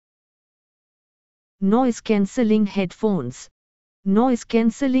Noise cancelling headphones. Noise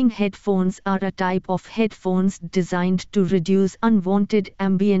cancelling headphones are a type of headphones designed to reduce unwanted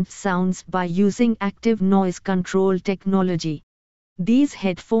ambient sounds by using active noise control technology. These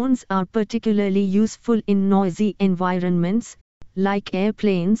headphones are particularly useful in noisy environments, like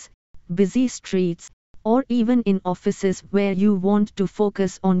airplanes, busy streets, or even in offices where you want to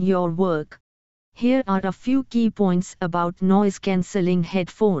focus on your work. Here are a few key points about noise cancelling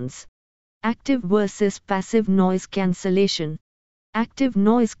headphones. Active versus passive noise cancellation. Active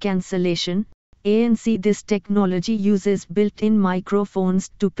noise cancellation, ANC. This technology uses built-in microphones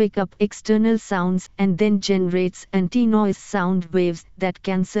to pick up external sounds and then generates anti-noise sound waves that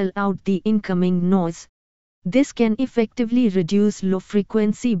cancel out the incoming noise. This can effectively reduce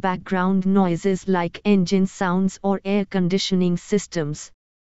low-frequency background noises like engine sounds or air conditioning systems.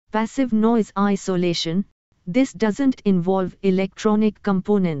 Passive noise isolation. This doesn't involve electronic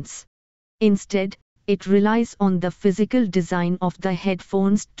components. Instead, it relies on the physical design of the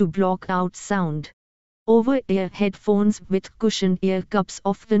headphones to block out sound. Over-ear headphones with cushioned ear cups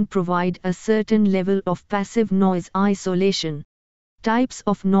often provide a certain level of passive noise isolation. Types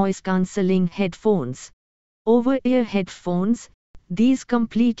of noise cancelling headphones. Over-ear headphones. These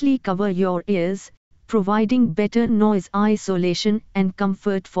completely cover your ears, providing better noise isolation and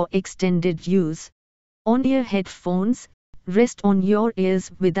comfort for extended use. On-ear headphones. Rest on your ears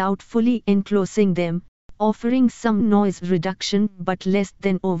without fully enclosing them, offering some noise reduction but less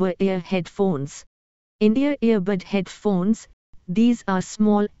than over-ear headphones. In-ear earbud headphones. These are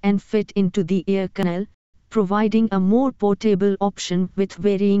small and fit into the ear canal, providing a more portable option with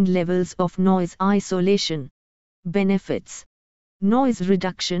varying levels of noise isolation. Benefits. Noise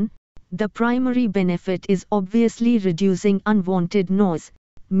reduction. The primary benefit is obviously reducing unwanted noise,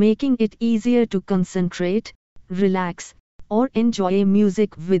 making it easier to concentrate, relax, or enjoy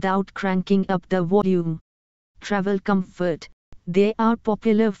music without cranking up the volume. Travel comfort. They are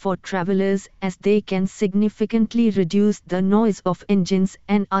popular for travelers as they can significantly reduce the noise of engines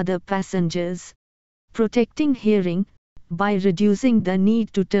and other passengers. Protecting hearing. By reducing the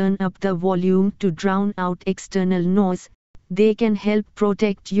need to turn up the volume to drown out external noise, they can help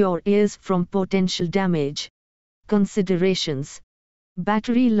protect your ears from potential damage. Considerations.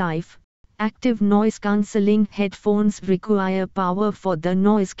 Battery life. Active noise cancelling headphones require power for the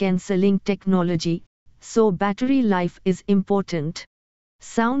noise cancelling technology, so battery life is important.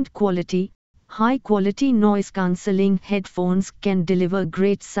 Sound quality. High-quality noise cancelling headphones can deliver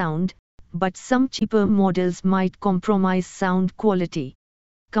great sound, but some cheaper models might compromise sound quality.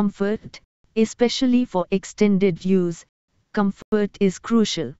 Comfort. Especially for extended use, comfort is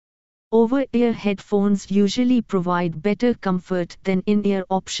crucial. Over-ear headphones usually provide better comfort than in-ear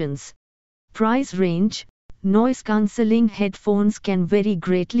options. Price range. Noise cancelling headphones can vary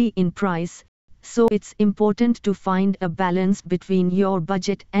greatly in price, so it's important to find a balance between your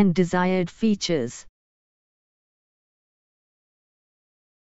budget and desired features.